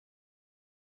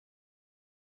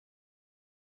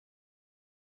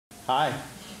Hi.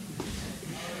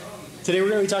 Today we're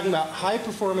going to be talking about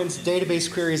high-performance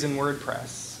database queries in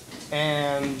WordPress.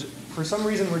 And for some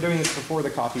reason we're doing this before the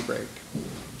coffee break.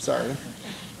 Sorry.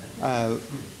 I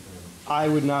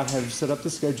would not have set up the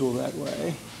schedule that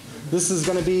way. This is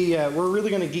going to be, we're really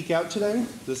going to geek out today.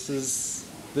 This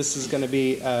is going to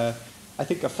be, I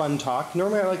think, a fun talk.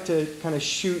 Normally I like to kind of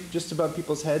shoot just above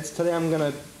people's heads. Today I'm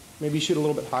going to maybe shoot a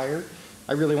little bit higher.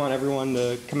 I really want everyone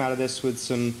to come out of this with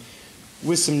some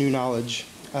new knowledge.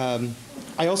 I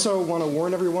also want to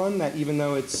warn everyone that even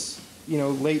though it's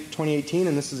late 2018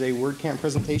 and this is a WordCamp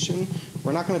presentation,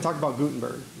 we're not going to talk about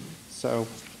Gutenberg. So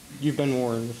you've been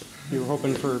warned. If you were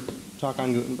hoping for a talk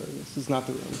on Gutenberg, this is not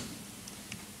the room.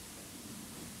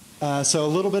 So a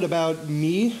little bit about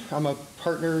me. I'm a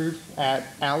partner at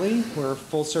Alley. We're a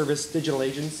full-service digital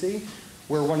agency.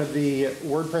 We're one of the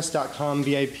WordPress.com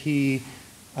VIP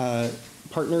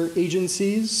partner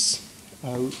agencies.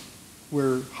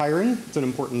 We're hiring. It's an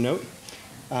important note.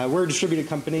 We're a distributed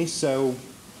company, so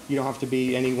you don't have to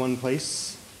be any one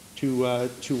place to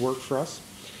work for us.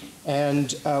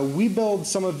 And we build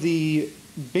some of the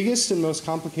biggest and most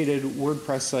complicated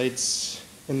WordPress sites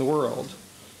in the world.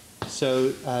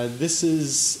 So this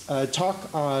is a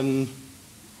talk on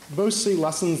mostly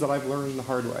lessons that I've learned the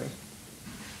hard way.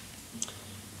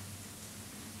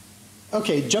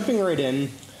 Okay, jumping right in.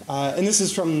 And this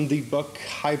is from the book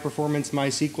High Performance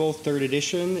MySQL, 3rd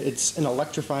edition. It's an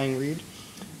electrifying read.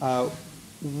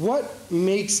 What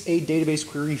makes a database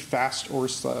query fast or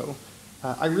slow?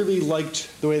 I really liked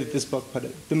the way that this book put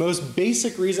it. The most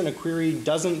basic reason a query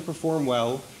doesn't perform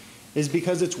well is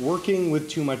because it's working with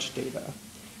too much data.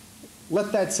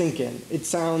 Let that sink in. It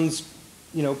sounds,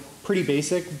 pretty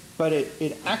basic, but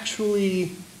it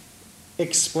actually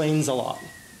explains a lot.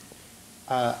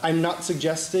 I'm not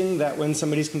suggesting that when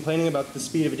somebody's complaining about the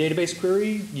speed of a database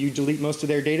query, you delete most of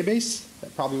their database.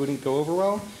 That probably wouldn't go over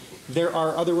well. There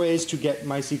are other ways to get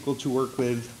MySQL to work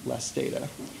with less data.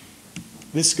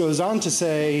 This goes on to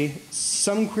say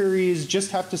some queries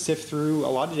just have to sift through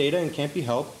a lot of data and can't be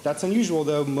helped. That's unusual,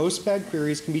 though. Most bad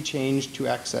queries can be changed to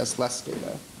access less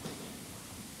data.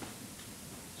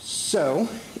 So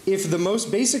if the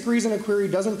most basic reason a query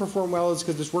doesn't perform well is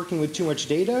because it's working with too much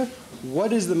data,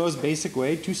 what is the most basic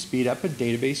way to speed up a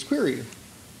database query?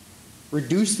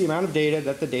 Reduce the amount of data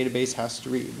that the database has to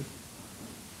read.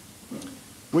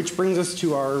 Which brings us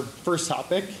to our first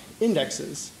topic,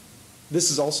 indexes.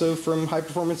 This is also from High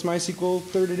Performance MySQL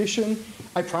 3rd edition.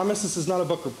 I promise this is not a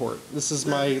book report. This is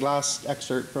my last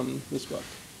excerpt from this book.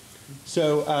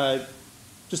 So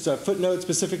just a footnote,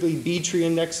 specifically B-tree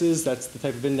indexes. That's the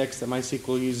type of index that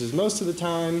MySQL uses most of the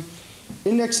time.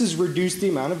 Indexes reduce the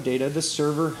amount of data the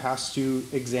server has to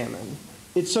examine.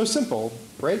 It's so simple,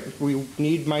 right? We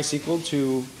need MySQL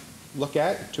to look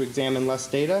at, to examine less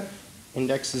data.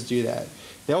 Indexes do that.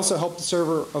 They also help the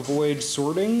server avoid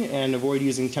sorting and avoid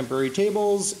using temporary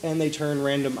tables, and they turn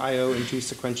random I/O into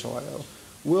sequential I/O.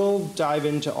 We'll dive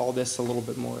into all this a little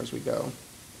bit more as we go.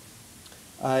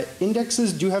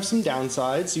 Indexes do have some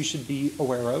downsides you should be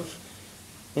aware of.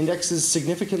 Indexes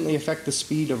significantly affect the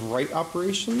speed of write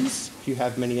operations. If you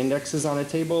have many indexes on a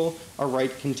table, a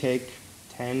write can take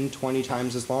 10, 20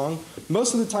 times as long.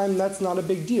 Most of the time, that's not a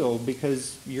big deal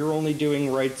because you're only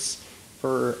doing writes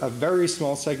for a very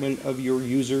small segment of your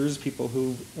users, people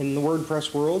who in the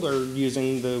WordPress world are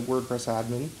using the WordPress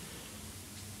admin.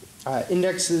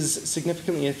 Indexes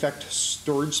significantly affect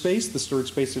storage space, the storage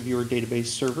space of your database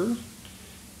server,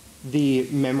 the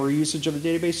memory usage of the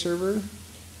database server,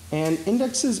 and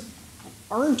indexes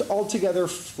aren't altogether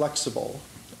flexible.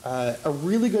 A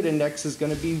really good index is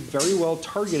going to be very well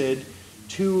targeted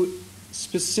to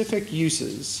specific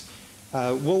uses.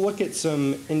 We'll look at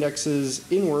some indexes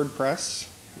in WordPress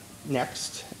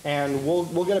next, and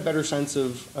we'll get a better sense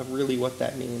of really what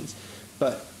that means.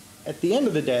 But at the end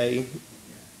of the day,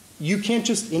 you can't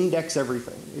just index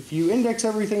everything. If you index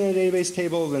everything in a database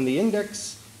table, then the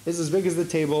index is as big as the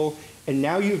table, and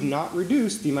now you've not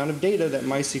reduced the amount of data that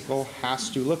MySQL has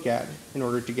to look at in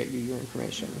order to get you your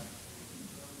information.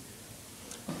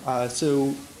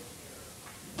 So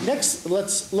next,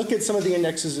 let's look at some of the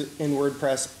indexes in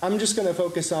WordPress. I'm just going to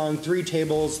focus on 3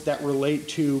 tables that relate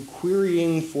to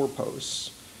querying for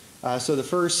posts. So the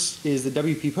first is the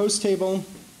WP post table.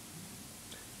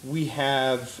 We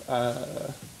have,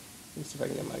 let me see if I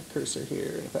can get my cursor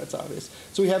here, if that's obvious.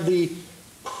 So we have the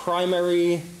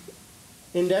primary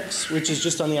index, which is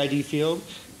just on the ID field.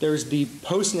 There's the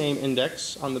post name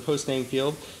index on the post name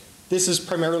field. This is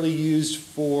primarily used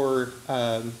for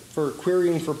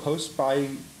querying for posts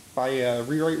by a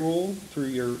rewrite rule through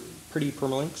your pretty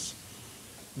permalinks.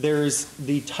 There's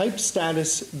the type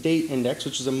status date index,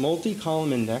 which is a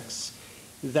multi-column index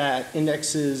that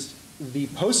indexes the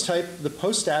post type, the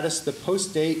post status, the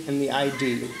post date, and the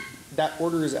ID. That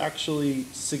order is actually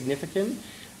significant,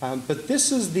 but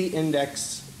this is the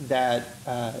index that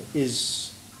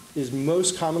is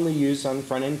most commonly used on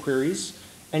front-end queries.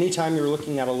 Anytime you're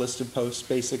looking at a list of posts,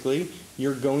 basically,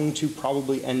 you're going to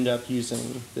probably end up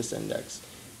using this index.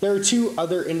 There are two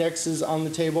other indexes on the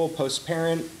table, post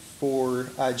parent for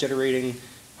generating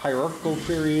hierarchical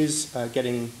queries,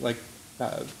 getting like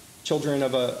children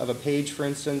of a page, for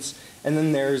instance, and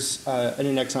then there's an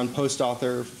index on post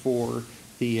author for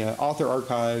the author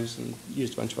archives and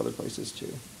used a bunch of other places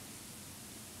too.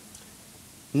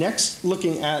 Next,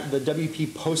 looking at the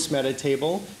WP post meta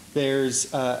table,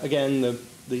 there's again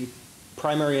the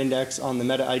primary index on the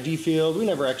meta ID field. We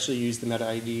never actually use the meta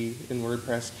ID in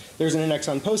WordPress. There's an index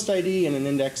on post ID and an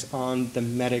index on the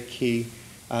meta key.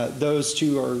 Those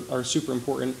two are super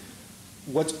important.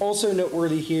 What's also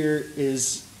noteworthy here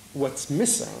is what's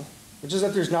missing, which is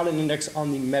that there's not an index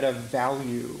on the meta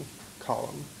value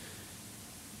column.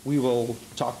 We will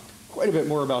talk quite a bit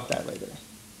more about that later.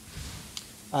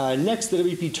 Next, the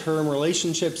WP term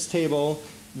relationships table.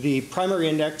 The primary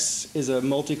index is a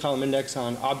multi-column index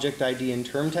on object ID and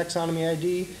term taxonomy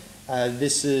ID.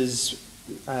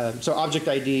 So object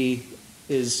ID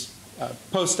is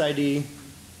post ID.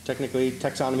 Technically,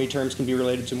 taxonomy terms can be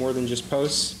related to more than just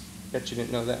posts. Bet you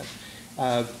didn't know that.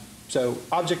 So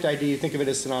object ID, think of it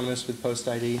as synonymous with post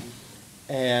ID.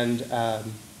 And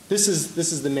this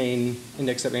is the main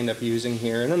index that we end up using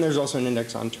here. And then there's also an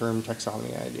index on term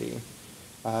taxonomy ID.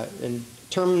 And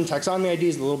term taxonomy ID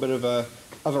is a little bit of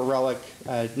a relic.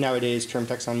 Nowadays, term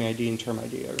taxonomy ID and term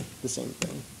ID are the same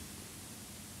thing.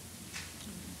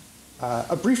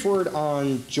 A brief word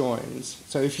on joins.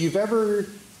 So if you've ever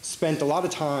spent a lot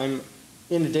of time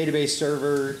in a database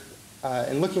server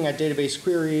and looking at database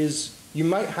queries, you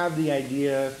might have the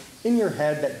idea in your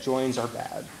head that joins are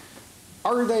bad.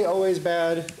 Are they always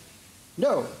bad?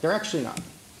 No, they're actually not.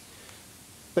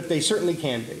 But they certainly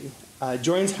can be.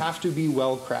 Joins have to be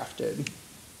well crafted.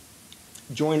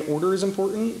 Join order is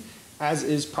important, as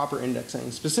is proper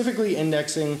indexing, specifically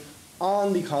indexing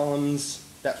on the columns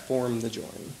that form the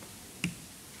join.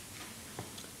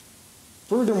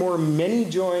 Furthermore, many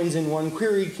joins in one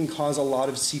query can cause a lot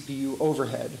of CPU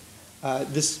overhead.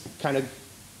 This kind of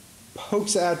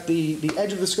pokes at the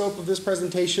edge of the scope of this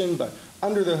presentation, but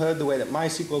under the hood, the way that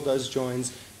MySQL does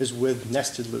joins is with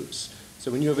nested loops.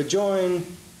 So when you have a join,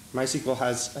 MySQL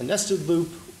has a nested loop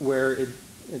where it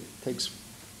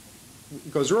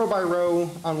goes row by row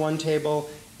on one table,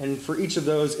 and for each of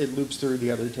those, it loops through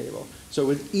the other table. So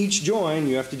with each join,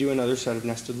 you have to do another set of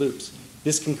nested loops.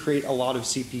 This can create a lot of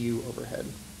CPU overhead.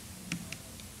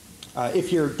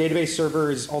 If your database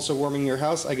server is also warming your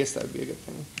house, I guess that would be a good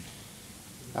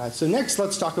thing. So next,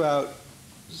 let's talk about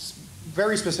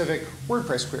very specific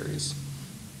WordPress queries.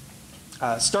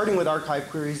 Starting with archive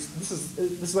queries, this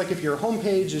is like if your home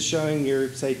page is showing your,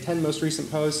 say, 10 most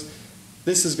recent posts,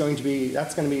 that's going to be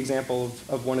an example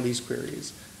of one of these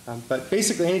queries. But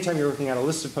basically, anytime you're looking at a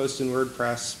list of posts in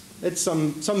WordPress, it's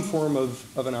some form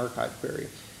of an archive query.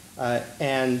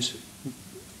 And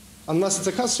unless it's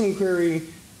a custom query,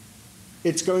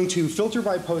 it's going to filter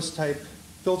by post type,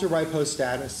 filter by post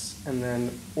status, and then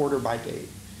order by date.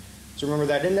 So remember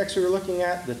that index we were looking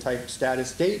at, the type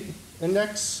status date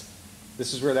index?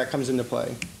 This is where that comes into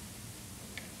play.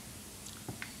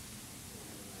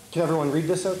 Can everyone read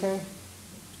this okay?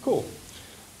 Cool.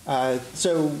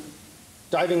 So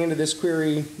diving into this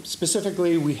query,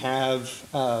 specifically we have,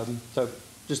 so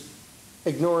just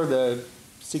ignore the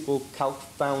SQL calc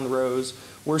found rows.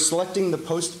 We're selecting the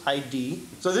post ID.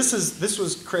 So this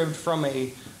was cribbed from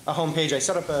a home page. I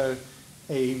set up a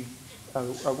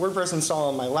WordPress install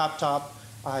on my laptop.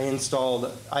 I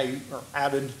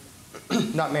added,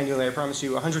 not manually, I promise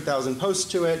you, 100,000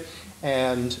 posts to it.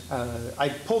 And I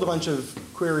pulled a bunch of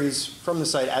queries from the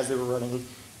site as they were running.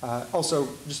 Also,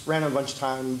 just ran a bunch of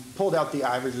time, pulled out the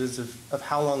averages of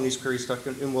how long these queries took,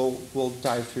 and we'll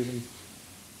dive through them.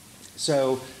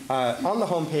 So on the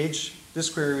home page, this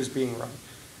query was being run.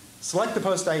 Select the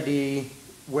post ID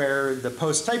where the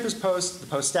post type is post, the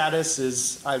post status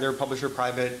is either publish or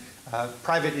private.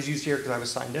 Private is used here because I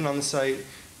was signed in on the site.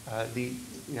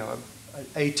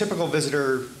 A typical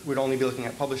visitor would only be looking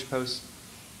at published posts.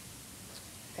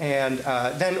 And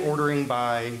then ordering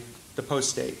by the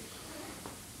post date.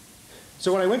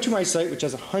 So when I went to my site, which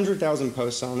has 100,000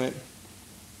 posts on it,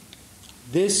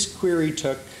 this query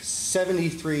took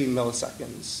 73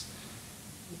 milliseconds.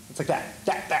 It's like that.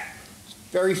 It's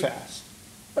very fast.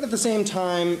 But at the same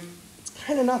time, it's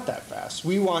kind of not that fast.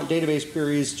 We want database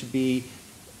queries to be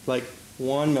like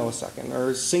 1 millisecond or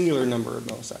a singular number of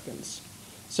milliseconds.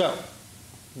 So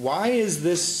why is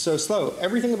this so slow?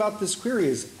 Everything about this query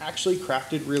is actually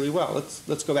crafted really well.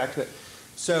 Let's go back to it.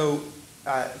 So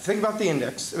think about the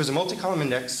index. It was a multi-column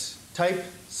index, type,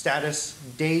 status,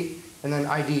 date, and then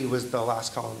ID was the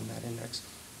last column in that index.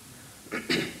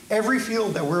 Every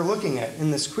field that we're looking at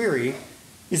in this query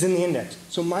is in the index.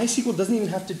 So MySQL doesn't even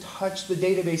have to touch the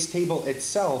database table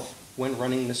itself when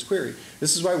running this query.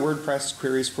 This is why WordPress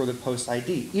queries for the post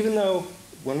ID. Even though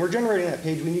when we're generating that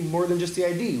page, we need more than just the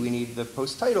ID. We need the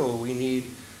post title. We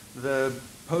need the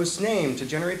post name to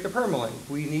generate the permalink.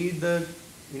 We need the,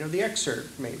 the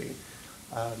excerpt maybe.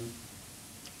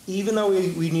 Even though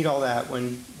we need all that,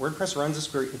 when WordPress runs this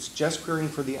query, it's just querying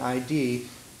for the ID.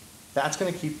 That's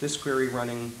going to keep this query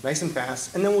running nice and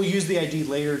fast. And then we'll use the ID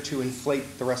later to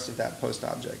inflate the rest of that post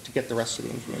object to get the rest of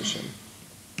the information.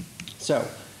 So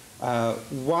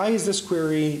why is this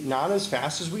query not as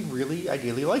fast as we really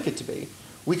ideally like it to be?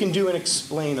 We can do an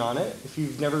explain on it. If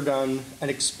you've never done an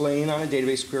explain on a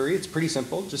database query, it's pretty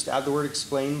simple. Just add the word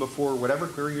explain before whatever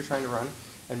query you're trying to run,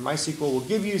 and MySQL will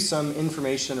give you some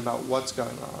information about what's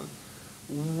going on.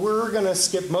 We're going to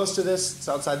skip most of this. It's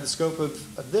outside the scope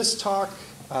of this talk.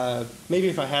 Maybe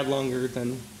if I had longer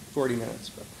than 40 minutes.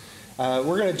 But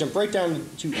we're going to jump right down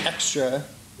to extra.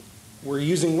 We're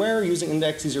using where, using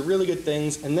index. These are really good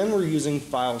things. And then we're using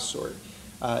file sort.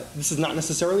 This is not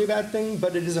necessarily a bad thing,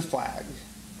 but it is a flag.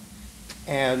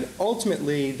 And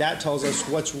ultimately, that tells us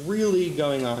what's really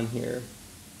going on here.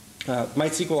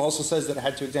 MySQL also says that it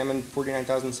had to examine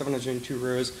 49,702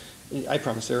 rows. I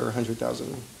promise there are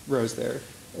 100,000 rows there.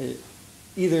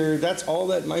 Either that's all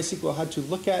that MySQL had to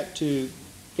look at to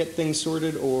get things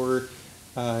sorted, or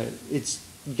it's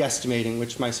guesstimating,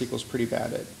 which MySQL is pretty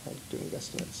bad at doing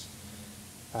guesstimates.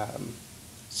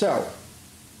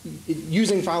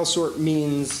 Using file sort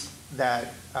means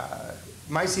that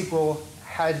MySQL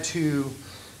had to,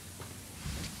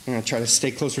 I'm going to try to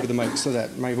stay closer to the mic so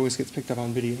that my voice gets picked up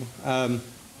on video.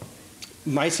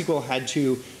 MySQL had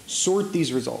to sort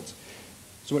these results.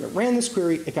 So when it ran this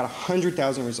query, it got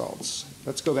 100,000 results.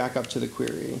 Let's go back up to the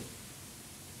query.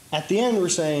 At the end, we're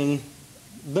saying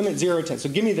limit 0 to 10. So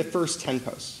give me the first 10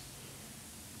 posts.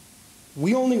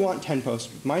 We only want 10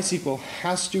 posts. MySQL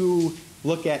has to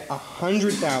look at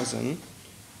 100,000.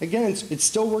 Again, it's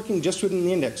still working just within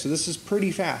the index, so this is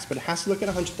pretty fast, but it has to look at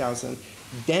 100,000.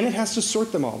 Then it has to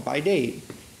sort them all by date.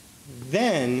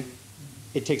 Then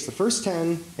it takes the first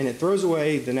 10 and it throws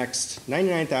away the next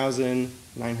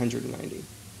 99,990.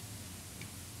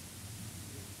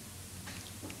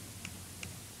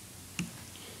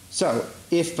 So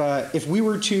if we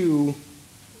were to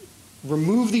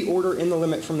remove the order in the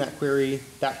limit from that query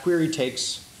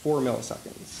takes 4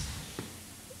 milliseconds.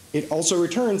 It also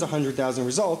returns 100,000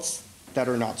 results that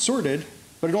are not sorted,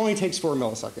 but it only takes 4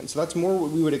 milliseconds. So that's more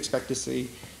what we would expect to see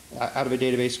out of a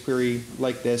database query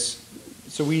like this.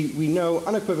 So we know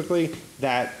unequivocally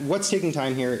that what's taking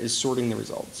time here is sorting the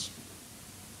results.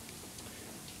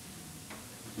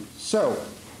 So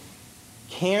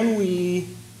can we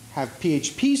have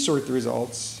PHP sort the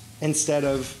results instead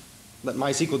of let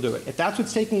MySQL do it? If that's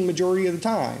what's taking the majority of the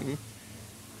time,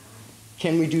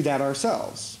 can we do that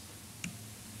ourselves?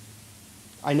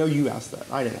 I know you asked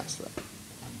that. I didn't ask that.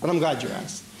 But I'm glad you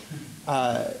asked.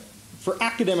 For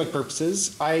academic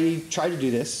purposes, I try to do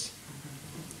this.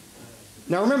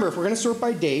 Now remember, if we're going to sort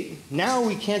by date, now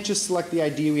we can't just select the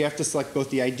ID. We have to select both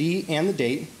the ID and the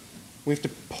date. We have to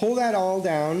pull that all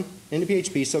down into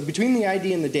PHP. So between the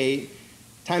ID and the date,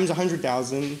 times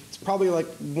 100,000, it's probably like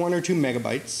 1 or 2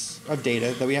 megabytes of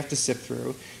data that we have to sift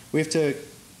through. We have to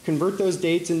convert those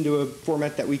dates into a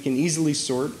format that we can easily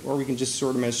sort, or we can just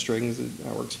sort them as strings.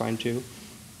 That works fine too.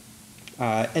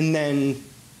 And then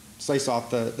slice off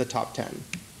the top 10.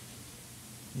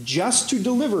 Just to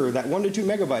deliver that 1 to 2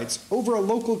 megabytes over a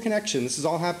local connection, this is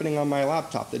all happening on my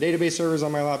laptop. The database server is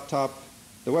on my laptop.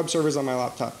 The web server is on my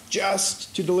laptop.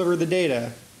 Just to deliver the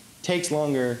data takes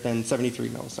longer than 73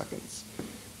 milliseconds.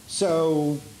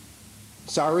 So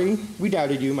sorry, we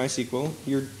doubted you, MySQL.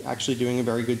 You're actually doing a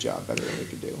very good job, better than we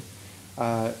could do.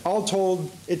 All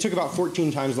told, it took about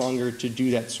 14 times longer to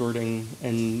do that sorting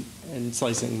and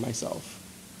slicing myself.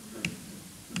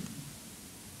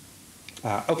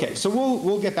 Okay, so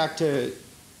we'll get back to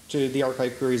the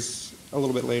archive queries a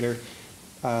little bit later.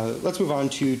 Let's move on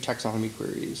to taxonomy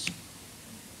queries.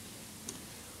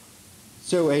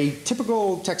 So a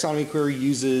typical taxonomy query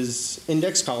uses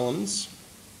index columns.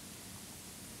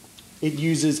 It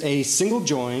uses a single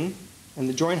join, and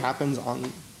the join happens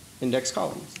on index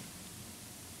columns.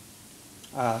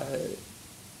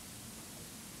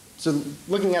 So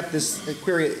looking at this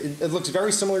query, it looks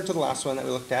very similar to the last one that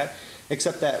we looked at,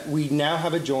 except that we now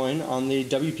have a join on the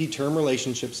WP term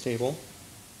relationships table.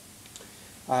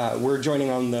 We're joining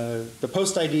on the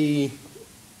post ID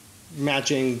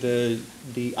matching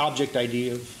the object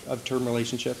ID of term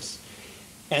relationships.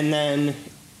 And then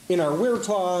in our where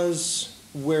clause,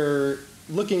 we're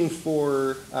looking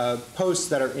for posts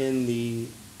that are in the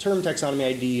term taxonomy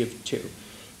ID of 2.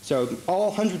 So all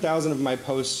 100,000 of my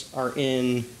posts are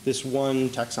in this one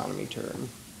taxonomy term.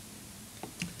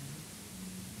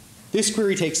 This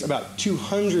query takes about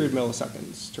 200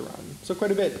 milliseconds to run, so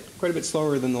quite a bit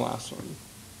slower than the last one.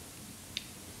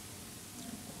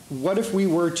 What if we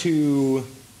were to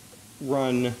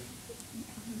run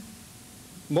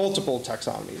multiple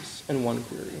taxonomies in one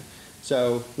query?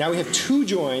 So now we have 2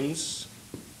 joins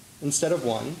instead of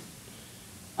 1.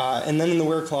 And then in the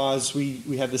where clause,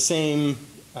 we have the same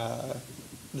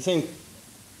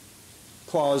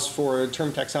clause for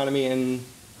term taxonomy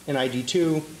in ID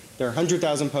 2. There are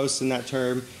 100,000 posts in that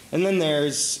term. And then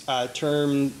there's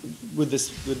term with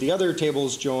the other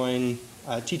tables join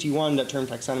TT1.term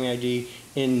taxonomy ID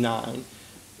in 9.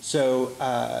 So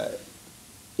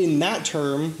in that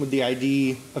term with the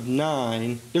ID of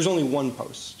 9, there's only 1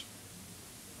 post.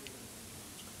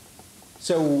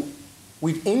 So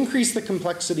we've increased the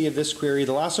complexity of this query.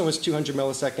 The last one was 200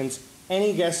 milliseconds.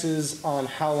 Any guesses on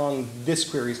how long this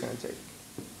query is going to take?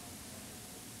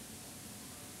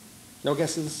 No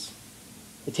guesses?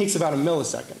 It takes about a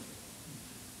millisecond.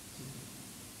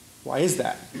 Why is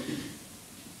that?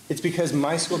 It's because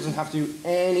MySQL doesn't have to do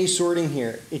any sorting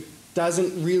here. It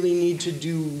doesn't really need to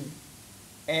do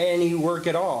any work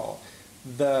at all.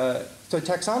 So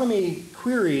taxonomy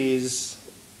queries,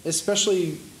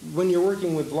 especially when you're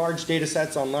working with large data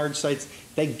sets on large sites,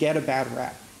 they get a bad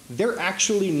rap. They're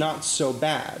actually not so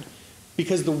bad,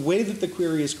 because the way that the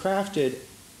query is crafted,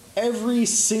 every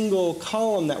single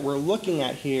column that we're looking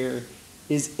at here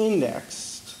is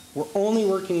indexed. We're only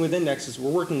working with indexes.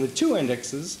 We're working with 2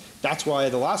 indexes. That's why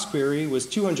the last query was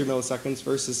 200 milliseconds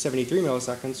versus 73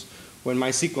 milliseconds. When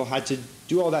MySQL had to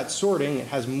do all that sorting, it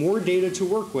has more data to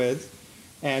work with.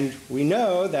 And we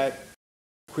know that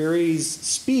query's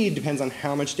speed depends on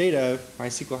how much data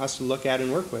MySQL has to look at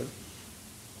and work with.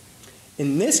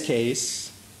 In this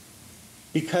case,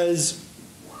 because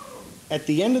at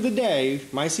the end of the day,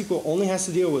 MySQL only has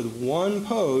to deal with 1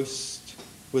 post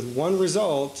with 1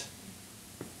 result,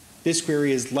 this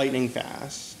query is lightning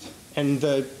fast. And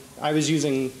I was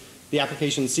using the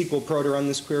application SQL Pro to run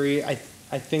this query. I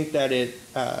think that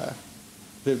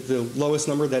the lowest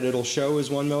number that it'll show is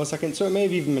 1 millisecond, so it may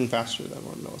have even been faster than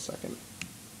 1 millisecond.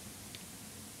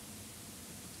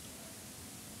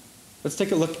 Let's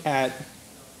take a look at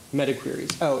meta queries.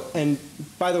 Oh, and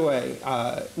by the way,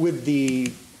 with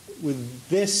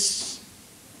this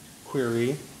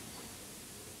query,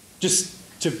 just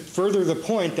to further the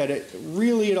point that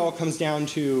it all comes down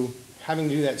to having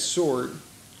to do that sort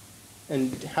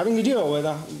and having to deal with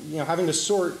having to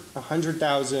sort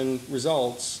 100,000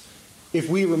 results. If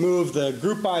we remove the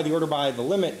group by, the order by, the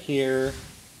limit here,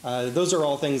 those are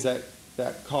all things that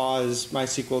cause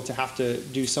MySQL to have to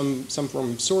do some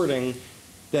form of sorting.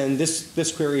 Then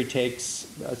this query takes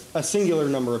a singular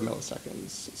number of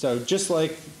milliseconds. So just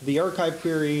like the archive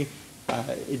query,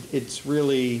 it's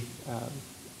really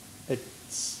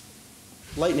it's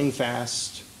lightning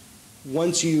fast.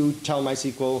 Once you tell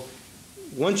MySQL,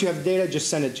 once you have the data, just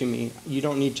send it to me. You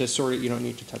don't need to sort it. You don't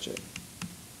need to touch it.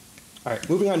 All right,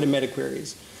 moving on to meta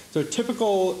queries. So a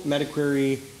typical meta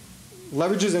query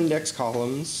leverages index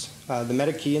columns, the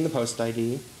meta key and the post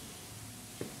ID.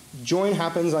 Join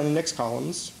happens on index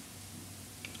columns.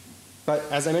 But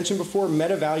as I mentioned before,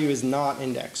 meta value is not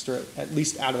indexed, or at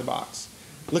least out of the box.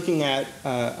 Looking at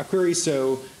a query,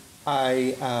 so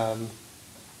I'm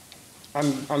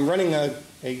running a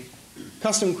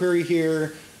custom query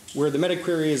here where the meta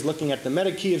query is looking at the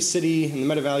meta key of city and the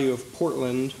meta value of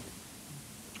Portland.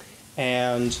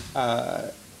 And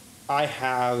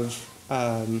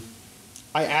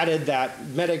I added that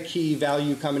meta key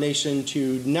value combination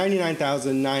to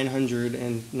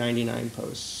 99,999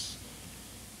 posts.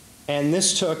 And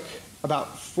this took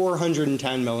about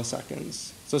 410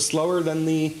 milliseconds. So slower than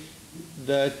the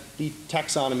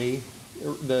taxonomy,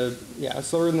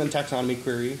 slower than the taxonomy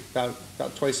query,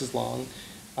 about twice as long,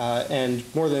 and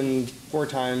more than 4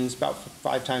 times, about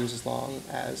 5 times as long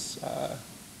as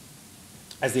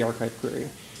the archive query.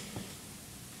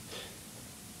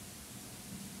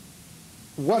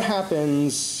 What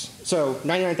happens, so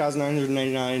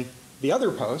 99,999, the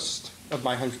other post of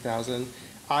my 100,000,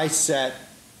 I set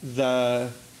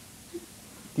the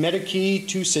meta key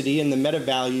to city and the meta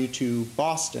value to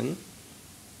Boston.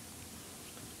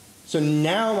 So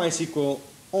now MySQL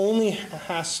only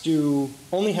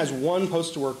has one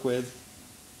post to work with.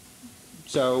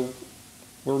 So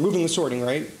we're removing the sorting,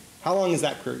 right? How long is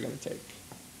that query going to take?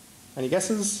 Any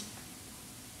guesses?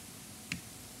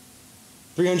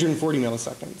 340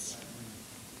 milliseconds.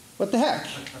 What the heck?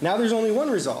 Now there's only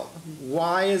one result.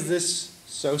 Why is this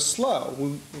so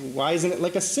slow? Why isn't it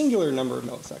like a singular number of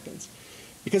milliseconds?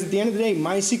 Because at the end of the day,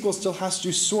 MySQL still has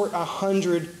to sort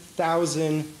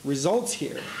 100,000 results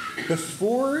here.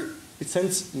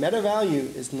 Since meta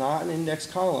value is not an index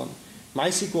column,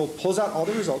 MySQL pulls out all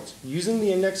the results using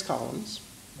the index columns,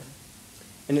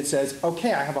 and it says,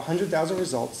 okay, I have 100,000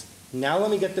 results. Now let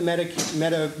me get the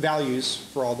meta values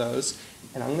for all those,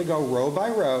 and I'm going to go row by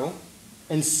row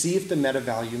and see if the meta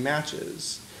value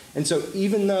matches. And so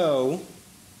even though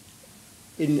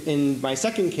in my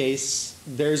second case,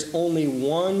 there's only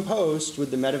one post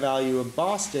with the meta value of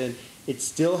Boston, it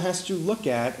still has to look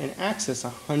at and access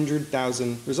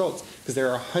 100,000 results, because there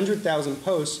are 100,000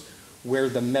 posts where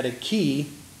the meta key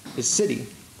is city.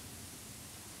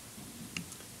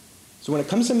 So when it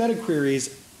comes to meta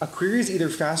queries, a query is either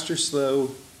fast or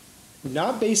slow,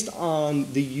 not based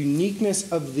on the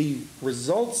uniqueness of the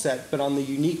result set, but on the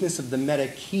uniqueness of the meta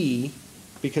key,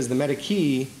 because the meta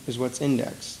key is what's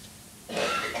indexed.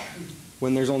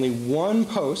 When there's only one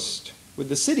post with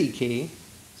the city key,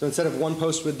 so instead of one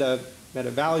post with the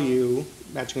meta value,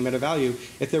 matching a meta value,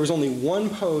 if there was only one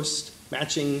post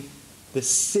matching the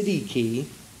city key,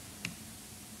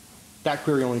 that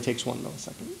query only takes 1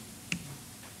 millisecond.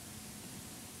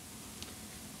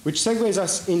 Which segues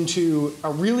us into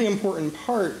a really important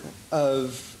part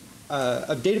of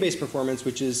database performance,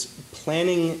 which is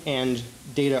planning and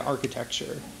data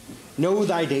architecture. Know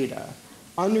thy data.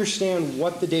 Understand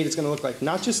what the data is going to look like,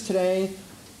 not just today,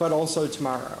 but also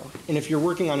tomorrow. And if you're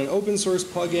working on an open source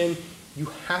plugin, you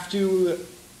have to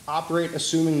operate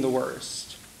assuming the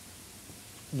worst.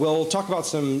 We'll talk about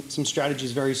some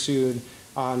strategies very soon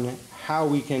on how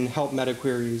we can help meta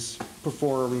queries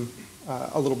perform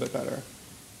a little bit better.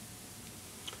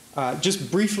 Just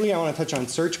briefly, I want to touch on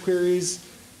search queries.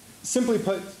 Simply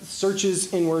put,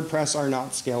 searches in WordPress are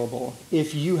not scalable.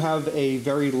 If you have a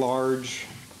very large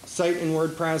site in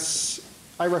WordPress,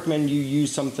 I recommend you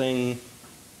use something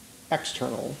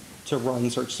external to run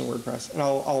searches in WordPress. And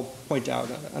I'll point out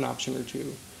an option or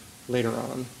two later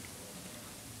on.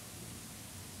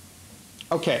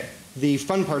 Okay, the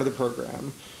fun part of the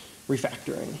program,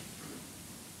 refactoring.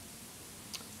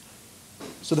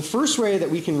 So the first way that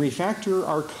we can refactor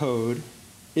our code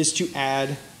is to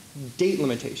add date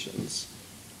limitations.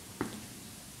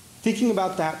 Thinking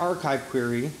about that archive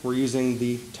query, we're using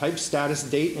the type status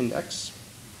date index.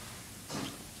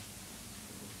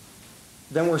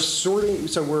 Then we're sorting,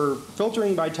 so we're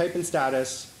filtering by type and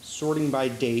status, sorting by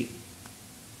date.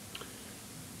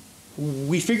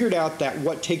 We figured out that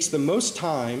what takes the most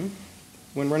time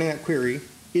when running that query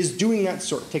is doing that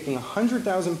sort, taking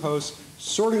 100,000 posts,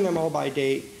 sorting them all by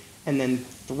date, and then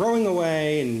throwing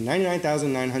away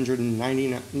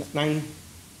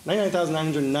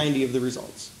 99,990 of the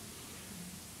results.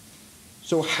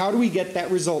 So how do we get that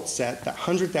result set, that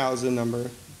 100,000 number,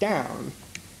 down?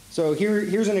 So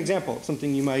here's an example of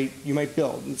something you might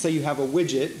build. Let's say you have a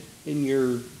widget in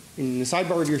the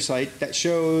sidebar of your site that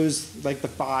shows like the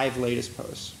 5 latest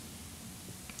posts.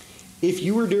 If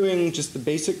you were doing just the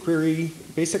basic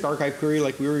archive query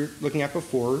like we were looking at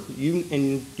before,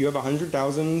 and you have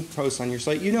 100,000 posts on your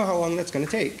site, you know how long that's going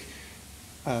to take.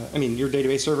 I mean, your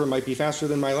database server might be faster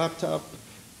than my laptop,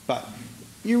 but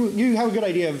you have a good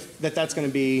idea of that's going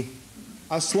to be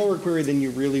a slower query than you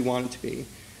really want it to be.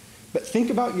 But think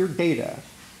about your data.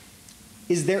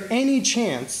 Is there any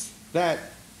chance that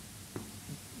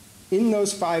in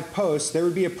those 5 posts, there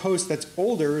would be a post that's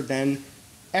older than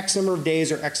X number of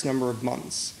days or X number of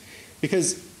months?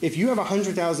 Because if you have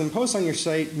 100,000 posts on your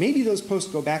site, maybe those posts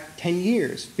go back 10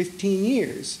 years, 15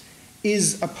 years.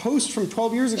 Is a post from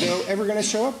 12 years ago ever going to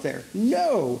show up there?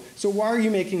 No. So why are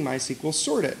you making MySQL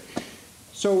sort it?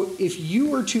 So if you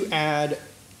were to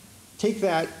take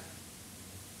the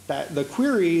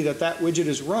query that widget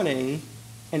is running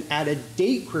and add a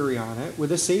date query on it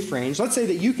with a safe range, let's say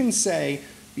that you can say,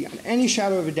 beyond any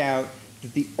shadow of a doubt,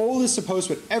 that the oldest a post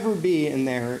would ever be in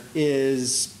there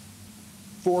is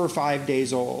 4 or 5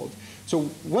 days old. So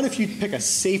what if you pick a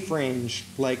safe range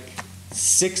like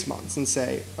 6 months and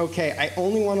say, okay, I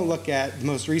only want to look at the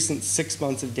most recent 6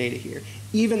 months of data here.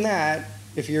 Even that,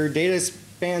 if your data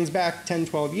spans back 10,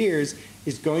 12 years,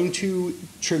 is going to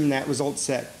trim that result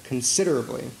set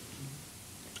considerably.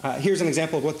 Here's an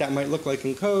example of what that might look like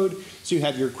in code. So you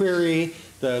have your query,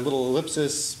 the little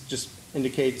ellipsis just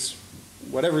indicates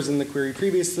whatever's in the query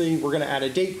previously. We're going to add a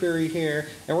date query here,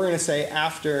 and we're going to say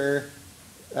after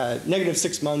negative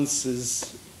 6 months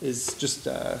is just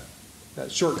a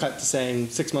shortcut to saying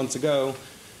 6 months ago.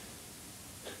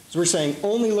 So we're saying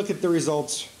only look at the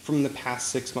results from the past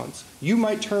 6 months. You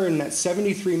might turn that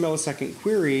 73 millisecond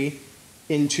query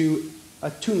into a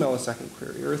 2 millisecond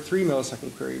query or a 3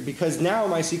 millisecond query, because now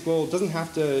MySQL doesn't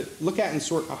have to look at and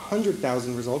sort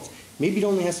 100,000 results. Maybe it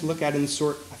only has to look at and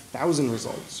sort 1,000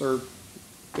 results, or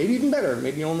maybe even better,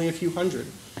 maybe only a few hundred.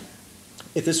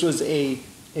 If this was a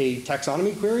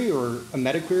taxonomy query or a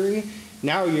meta query,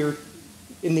 now you're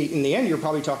in the end you're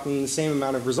probably talking the same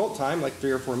amount of result time, like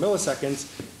 3 or 4 milliseconds,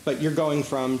 but you're going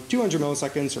from 200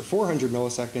 milliseconds or 400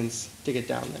 milliseconds to get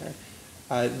down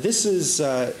there. This is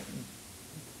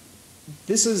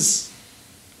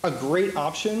a great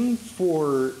option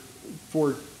for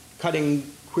cutting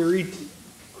query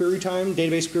time,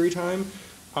 database query time,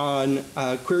 on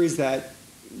queries that,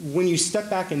 when you step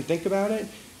back and think about it,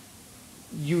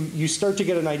 you start to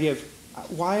get an idea of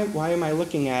why am I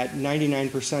looking at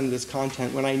 99% of this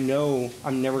content when I know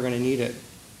I'm never going to need it.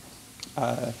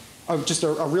 Just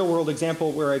a real world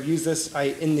example where I've used this,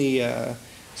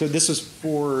 so this was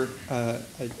for a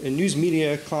news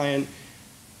media client.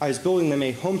 I was building them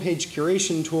a homepage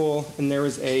curation tool, and there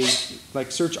was a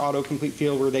search autocomplete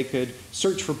field where they could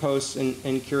search for posts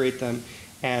and curate them.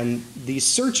 And these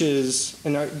searches,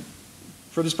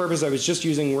 for this purpose, I was just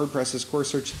using WordPress as core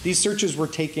search. These searches were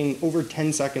taking over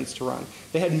 10 seconds to run.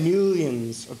 They had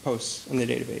millions of posts in the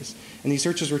database, and these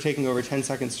searches were taking over 10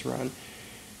 seconds to run.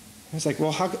 I was like,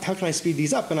 well, how can I speed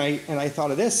these up? And I thought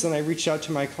of this, and I reached out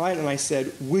to my client, and I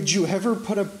said, would you ever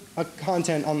put a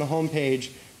content on the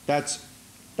homepage that's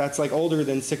like older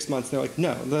than 6 months? And they're like,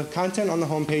 no, the content on the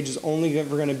homepage is only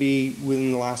ever going to be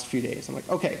within the last few days. I'm like,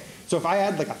 okay, so if I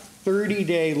add like a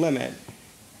 30-day limit,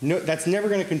 no, that's never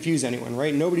going to confuse anyone,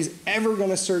 right? Nobody's ever going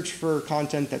to search for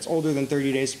content that's older than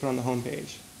 30 days to put on the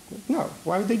homepage. No,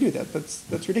 why would they do that?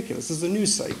 That's ridiculous. This is a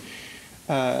news site.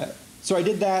 So I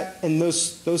did that, and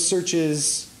those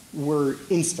searches were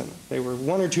instant. They were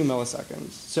 1 or 2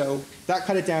 milliseconds. So that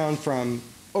cut it down from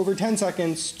over 10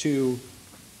 seconds to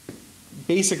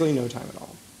basically no time at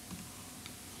all.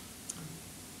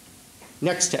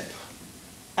 Next tip,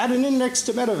 add an index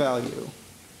to meta value.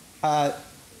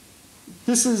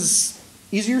 This is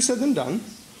easier said than done,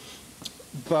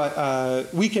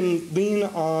 but we can lean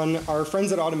on our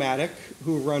friends at Automatic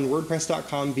who run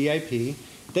WordPress.com VIP.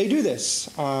 They do this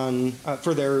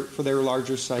for their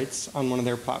larger sites on one of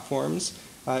their platforms.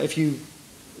 If you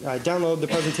download the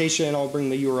presentation, I'll bring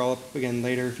the URL up again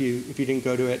later if you didn't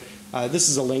go to it. This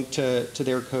is a link to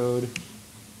their code.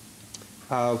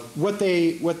 What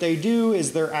they do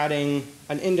is they're adding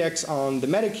an index on the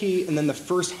meta key and then the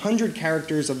first 100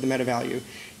 characters of the meta value.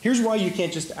 Here's why you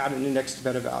can't just add an index to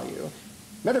meta value.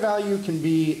 Meta value can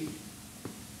be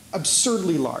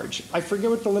absurdly large. I forget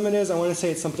what the limit is. I want to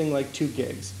say it's something like 2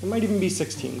 gigs. It might even be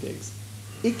 16 gigs.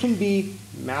 It can be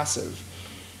massive.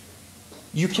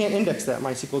 You can't index that.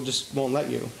 MySQL just won't let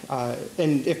you.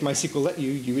 And if MySQL let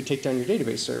you, you would take down your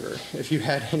database server if you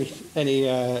had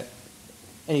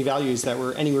any values that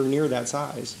were anywhere near that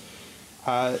size.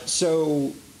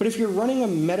 But if you're running a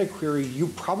meta query, you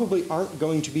probably aren't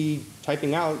going to be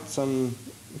typing out some,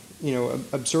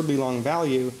 absurdly long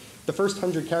value. The first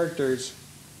 100 characters,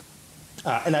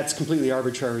 and that's completely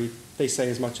arbitrary. They say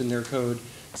as much in their code.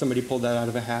 Somebody pulled that out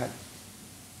of a hat.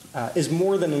 Is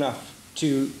more than enough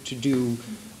to do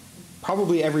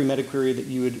probably every meta query that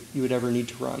you would ever need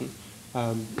to run.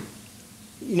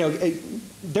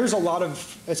 There's a lot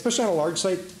of, especially on a large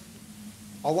site,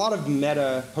 a lot of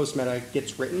meta, post-meta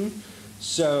gets written.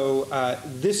 So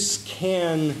this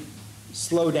can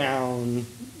slow down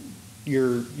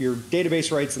your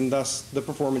database writes and thus the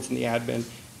performance in the admin.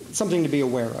 Something to be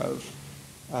aware of.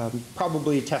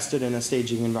 Probably test it in a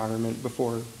staging environment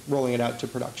before rolling it out to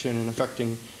production and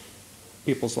affecting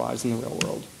people's lives in the real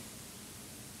world.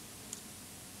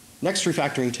 Next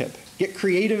refactoring tip, get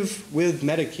creative with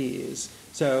meta keys.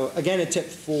 So again, a tip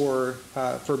for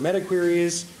meta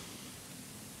queries.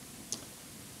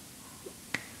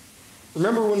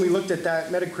 Remember when we looked at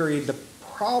that meta query, the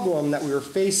problem that we were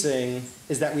facing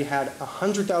is that we had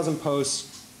 100,000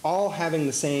 posts all having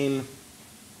the same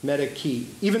meta key.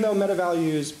 Even though meta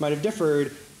values might have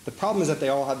differed, the problem is that they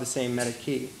all have the same meta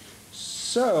key.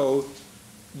 So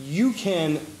you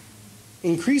can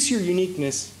increase your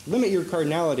uniqueness, limit your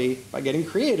cardinality by getting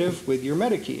creative with your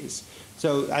meta keys.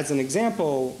 So as an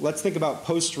example, let's think about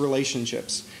post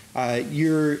relationships.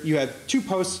 You have 2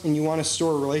 posts and you want to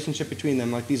store a relationship between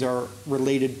them, like these are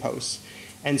related posts.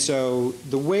 And so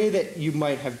the way that you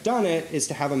might have done it is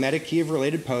to have a meta key of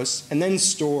related posts and then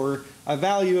store a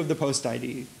value of the post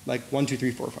ID, like 1, 2,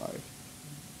 3, 4, 5.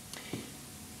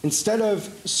 Instead of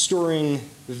storing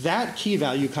that key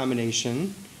value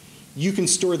combination, you can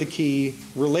store the key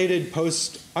related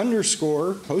post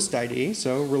underscore post ID,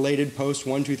 so related post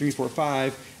 1, 2, 3, 4,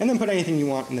 5, and then put anything you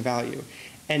want in the value.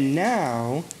 And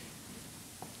now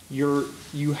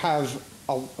you have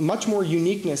a much more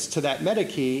uniqueness to that meta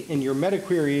key, and your meta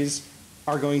queries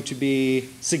are going to be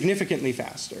significantly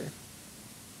faster.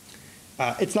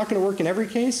 It's not going to work in every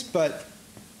case, but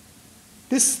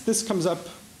this comes up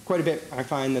quite a bit. I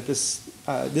find that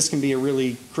this can be a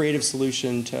really creative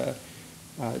solution to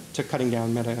cutting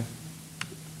down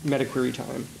meta query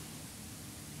time.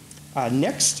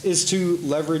 Next is to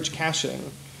leverage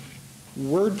caching.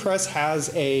 WordPress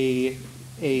has a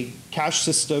cache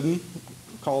system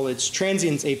called its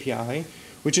Transients API,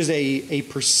 which is a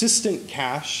persistent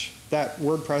cache that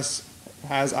WordPress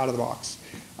has out of the box.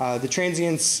 The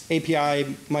Transients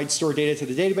API might store data to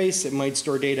the database. It might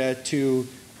store data to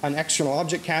an external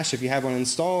object cache if you have one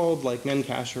installed, like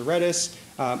Memcache or Redis,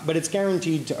 but it's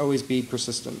guaranteed to always be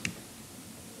persistent.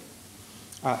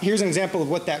 Here's an example of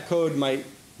what that code might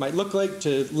look like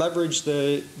to leverage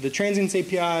the Transients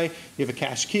API. You have a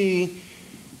cache key.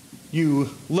 You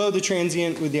load the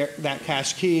transient with that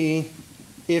cache key.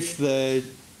 If the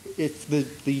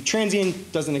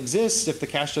transient doesn't exist, if the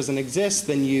cache doesn't exist,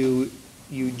 then you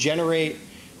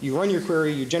run your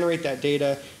query, you generate that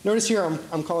data. Notice here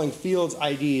I'm calling fields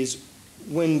IDs.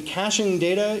 When caching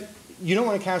data, you don't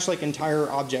want to cache like entire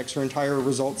objects or entire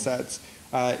result sets.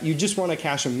 You just want to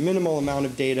cache a minimal amount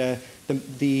of data,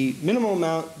 the minimal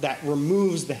amount that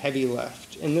removes the heavy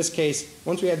lift. In this case,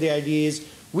 once we have the IDs,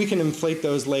 we can inflate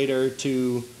those later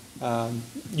to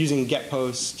using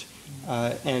getPost,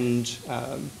 and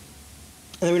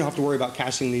then we don't have to worry about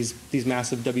caching these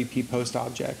massive WP post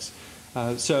objects.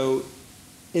 So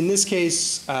in this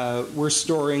case, we're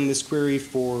storing this query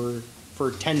for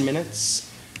 10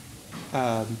 minutes.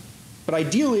 But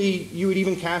ideally, you would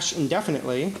even cache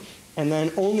indefinitely, and then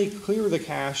only clear the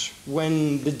cache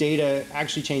when the data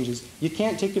actually changes. You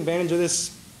can't take advantage of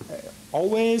this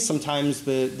always. Sometimes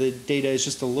the data is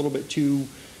just a little bit too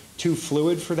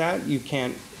fluid for that. You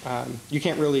can't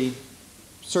really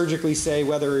surgically say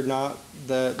whether or not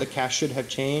the cache should have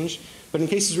changed. But in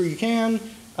cases where you can,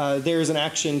 there's an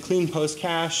action clean post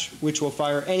cache, which will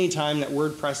fire any time that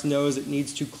WordPress knows it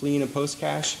needs to clean a post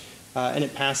cache, and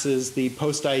it passes the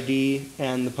post ID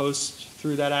and the post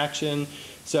through that action.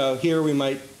 So here we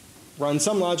might run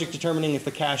some logic determining if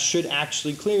the cache should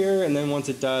actually clear, and then once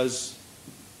it does,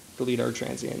 delete our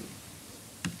transient.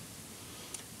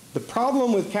 The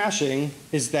problem with caching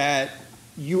is that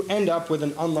you end up with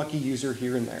an unlucky user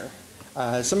here and there.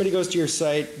 Somebody goes to your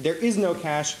site, there is no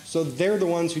cache, so they're the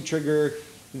ones who trigger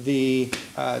the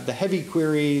heavy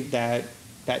query that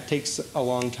takes a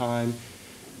long time.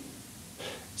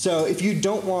 So if you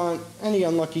don't want any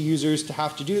unlucky users to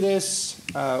have to do this,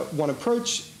 one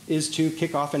approach is to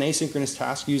kick off an asynchronous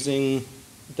task using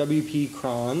WP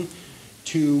cron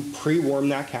to pre-warm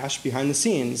that cache behind the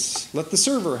scenes. Let the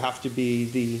server have to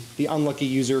be the unlucky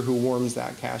user who warms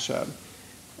that cache up.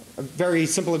 A very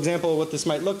simple example of what this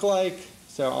might look like.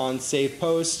 So on save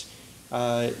post,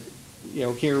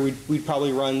 here we'd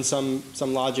probably run some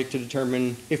logic to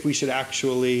determine if we should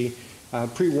actually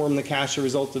pre-warm the cache as a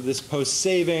result of this post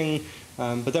saving.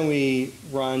 But then we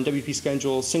run WP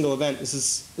schedule single event. This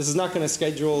is not going to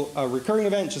schedule a recurring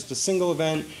event, just a single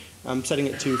event. I'm setting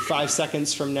it to 5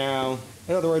 seconds from now.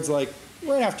 In other words, like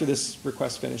right after this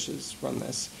request finishes, run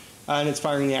this. And it's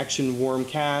firing the action warm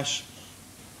cache.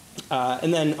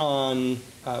 And then on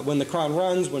when the cron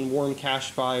runs, when warm cache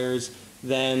fires,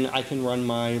 then I can run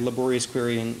my laborious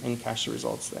query and cache the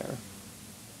results there.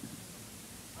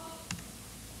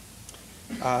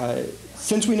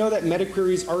 Since we know that meta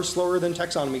queries are slower than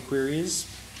taxonomy queries,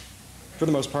 for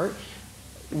the most part,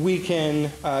 we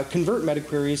can convert meta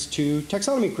queries to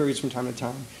taxonomy queries from time to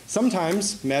time.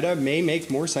 Sometimes meta may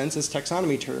make more sense as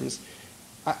taxonomy terms.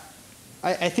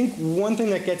 I think one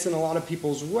thing that gets in a lot of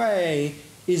people's way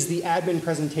is the admin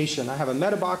presentation. I have a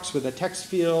meta box with a text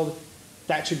field.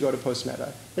 That should go to post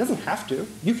meta. It doesn't have to.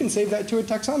 You can save that to a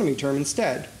taxonomy term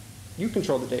instead. You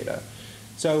control the data.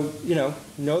 So,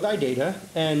 know thy data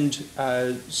and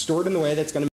store it in the way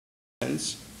that's going to make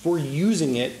sense for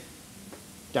using it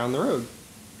down the road.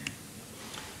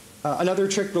 Another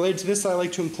trick related to this that I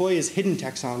like to employ is hidden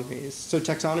taxonomies. So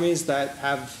taxonomies that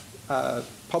have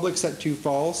public set to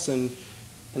false and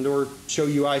or show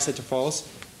UI set to false.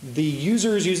 The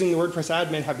users using the WordPress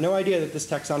admin have no idea that this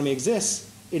taxonomy exists.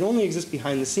 It only exists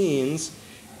behind the scenes.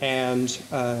 And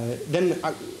then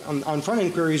on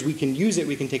front-end queries, we can use it,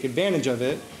 we can take advantage of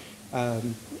it.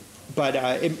 But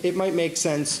it might make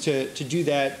sense to do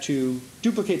that, to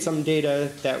duplicate some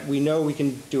data that we know we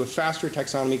can do a faster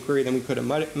taxonomy query than we could a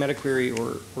meta query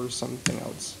or something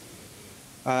else.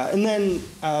 And then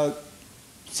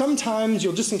sometimes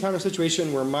you'll just encounter a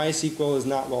situation where MySQL is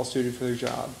not well suited for their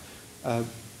job.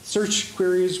 Search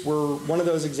queries were one of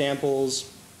those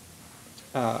examples,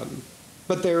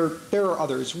 but there are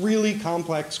others. Really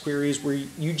complex queries where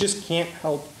you just can't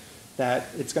help that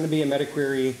it's going to be a meta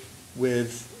query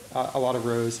with a lot of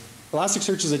rows.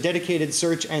 Elasticsearch is a dedicated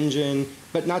search engine,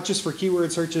 but not just for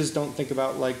keyword searches. Don't think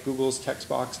about like Google's text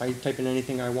box. I type in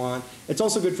anything I want. It's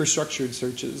also good for structured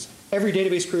searches. Every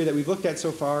database query that we've looked at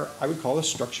so far, I would call a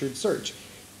structured search.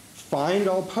 Find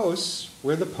all posts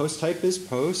where the post type is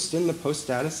post and the post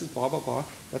status is blah, blah, blah.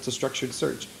 That's a structured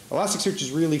search. Elasticsearch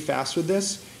is really fast with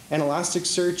this. And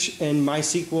Elasticsearch and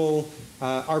MySQL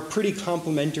are pretty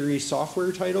complementary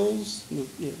software titles,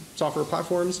 software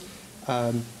platforms.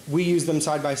 We use them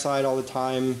side by side all the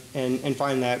time and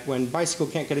find that when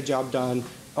MySQL can't get a job done,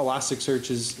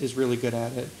 Elasticsearch is really good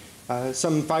at it.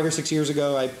 Some 5 or 6 years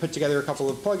ago, I put together a couple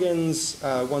of plugins.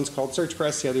 One's called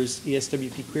SearchPress, the other's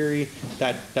ESWP Query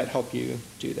that help you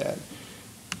do that.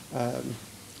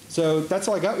 So that's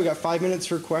all I got. We got 5 minutes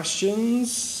for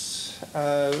questions.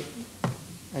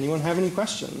 Anyone have any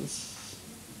questions?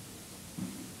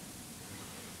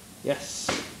 Yes.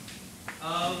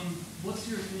 What's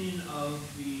your opinion of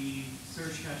the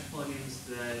search cache plugins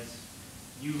that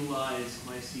utilize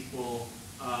MySQL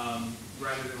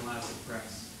rather than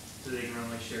Elasticsearch, so they can run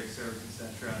like shared servers,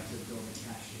 etc., to build a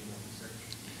cache table for search?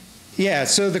 Yeah.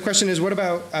 So the question is, what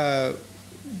about,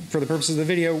 for the purposes of the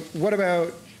video, what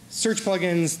about search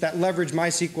plugins that leverage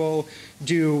MySQL,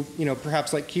 do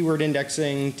perhaps like keyword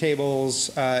indexing, tables,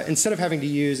 instead of having to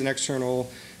use an external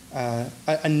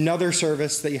another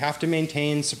service that you have to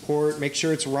maintain, support, make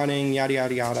sure it's running, yada,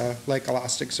 yada, yada, like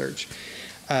Elasticsearch.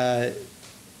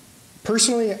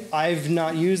 Personally, I've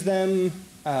not used them.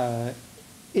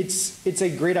 It's a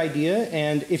great idea,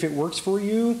 and if it works for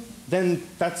you, then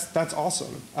that's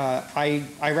awesome. I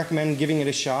recommend giving it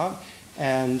a shot,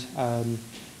 and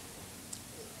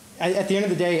at the end of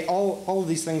the day, all of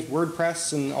these things,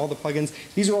 WordPress and all the plugins,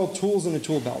 these are all tools in a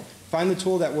tool belt. Find the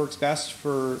tool that works best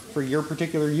for your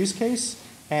particular use case,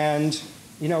 and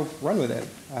run with it.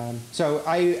 So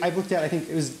I've looked at, I think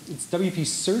it's WP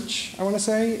Search, I want to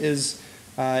say, is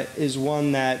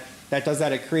one that does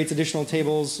that. It creates additional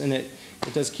tables, and it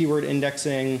does keyword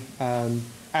indexing.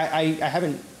 I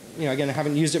haven't, again, I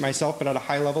haven't used it myself, but at a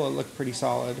high level, it looked pretty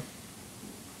solid.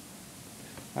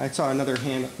 I saw another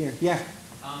hand up here. Yeah.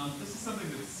 This is something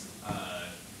that's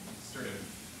sort of,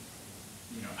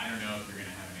 I don't know if you're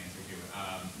going to have an answer to,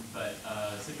 but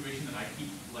a situation that I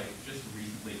just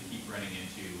recently keep running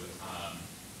into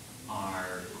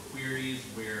are queries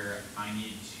where I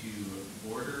need to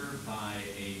order by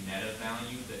a meta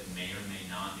value that may or may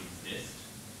not exist.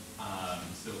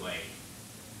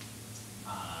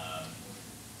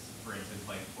 For instance,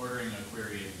 like ordering a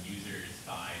query of users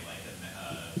by like a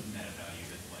meta value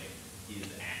that's like is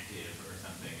active or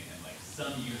something, and like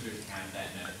some users have that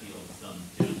meta field, some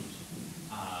don't.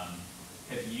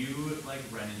 Have you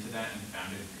run into that and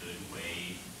found a good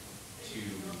way to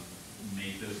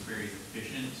make those queries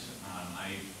efficient?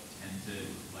 I tend to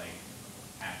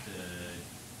have to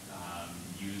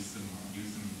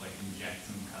inject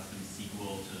some custom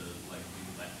SQL to do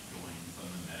left joins on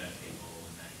the meta table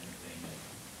and that kind of thing.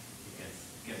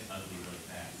 It gets ugly really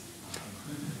fast.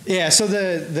 Yeah. So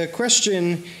the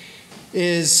question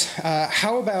is,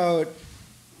 how about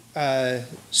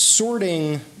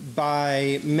sorting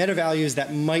by meta values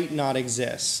that might not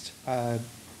exist?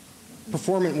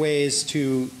 Performant ways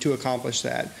to accomplish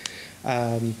that.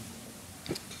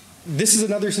 This is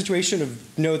another situation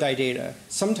of know thy data.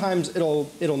 Sometimes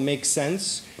it'll make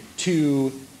sense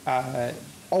to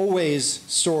always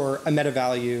store a meta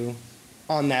value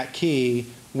on that key,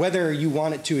 whether you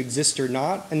want it to exist or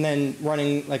not, and then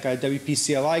running like a WP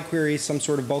CLI query, some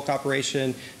sort of bulk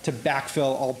operation to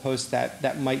backfill all posts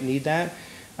that might need that,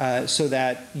 so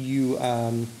that you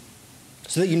know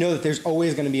that there's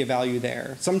always going to be a value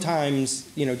there. Sometimes,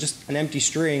 just an empty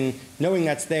string, knowing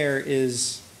that's there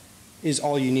is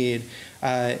all you need.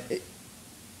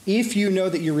 If you know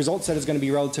that your result set is going to be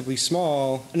relatively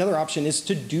small, another option is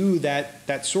to do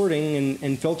that sorting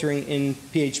and filtering in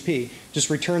PHP. Just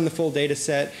return the full data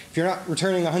set. If you're not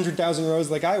returning 100,000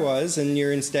 rows like I was, and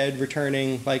you're instead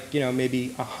returning maybe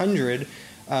 100,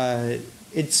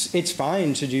 it's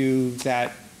fine to do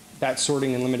that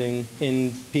sorting and limiting in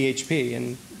PHP,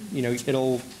 and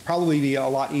it'll probably be a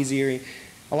lot easier.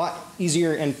 a lot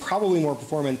easier and probably more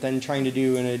performant than trying to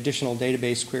do an additional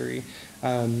database query.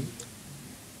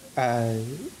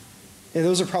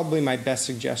 Those are probably my best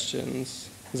suggestions.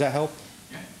 Does that help?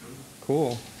 Yeah, totally.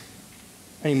 Cool.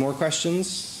 Any more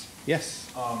questions?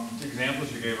 Yes? The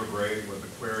examples you gave are great with the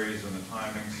queries and the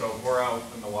timing. So if we're out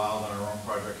in the wild on our own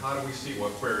project, how do we see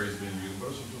what query is being used?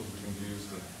 What are some tools we can use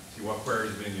to see what query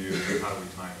is being used and how do we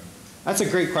time it? That's a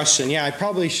great question. Yeah, I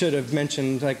probably should have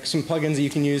mentioned like some plugins that you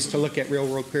can use to look at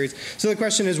real-world queries. So the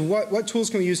question is, what tools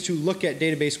can we use to look at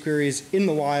database queries in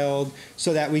the wild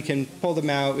so that we can pull them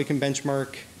out, we can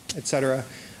benchmark, et cetera.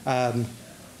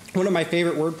 One of my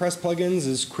favorite WordPress plugins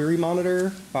is Query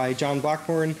Monitor by John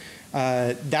Blackburn.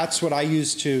 That's what I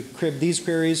use to crib these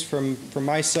queries from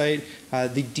my site.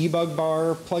 The debug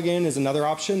bar plugin is another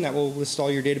option that will list all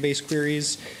your database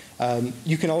queries.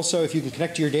 You can also, if you can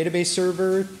connect to your database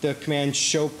server, the command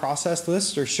show process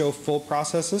list or show full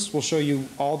process list will show you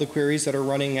all the queries that are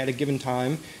running at a given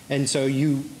time. And so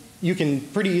you can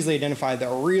pretty easily identify the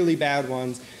really bad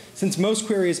ones. Since most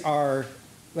queries are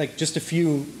like just a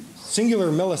few singular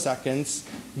milliseconds,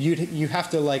 you have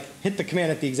to like hit the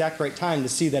command at the exact right time to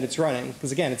see that it's running.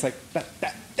 Because again, it's like that.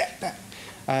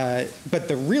 But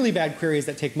the really bad queries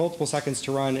that take multiple seconds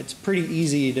to run, it's pretty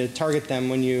easy to target them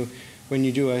when you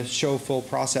do a show full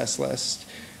process list.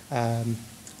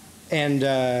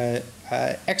 Xdebug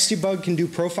can do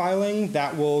profiling.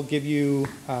 That will give you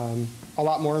a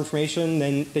lot more information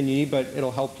than you need, but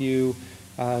it'll help you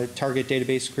target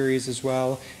database queries as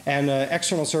well. And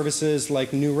external services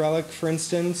like New Relic, for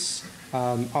instance,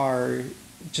 are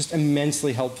just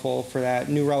immensely helpful for that.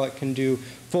 New Relic can do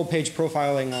full page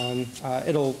profiling on,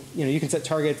 you can set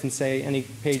targets and say any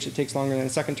page that takes longer than a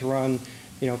second to run,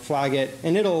 flag it,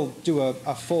 and it'll do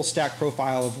a full stack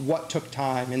profile of what took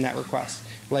time in that request.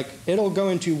 Like, it'll go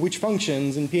into which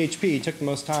functions in PHP took the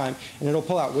most time, and it'll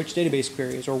pull out which database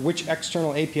queries or which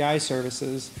external API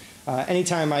services.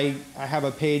 Anytime I have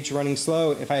a page running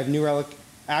slow, if I have New Relic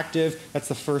active, that's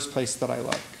the first place that I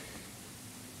look.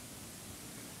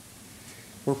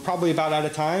 We're probably about out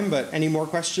of time, but any more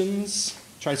questions?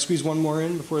 Try to squeeze one more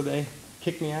in before they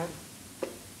kick me out.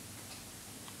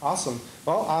 Awesome.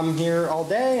 Well, I'm here all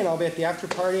day, and I'll be at the after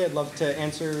party. I'd love to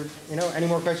answer, any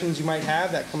more questions you might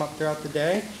have that come up throughout the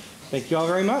day. Thank you all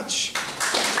very much.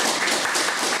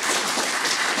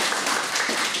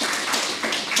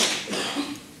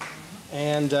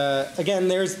 And again,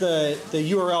 there's the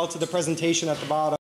URL to the presentation at the bottom.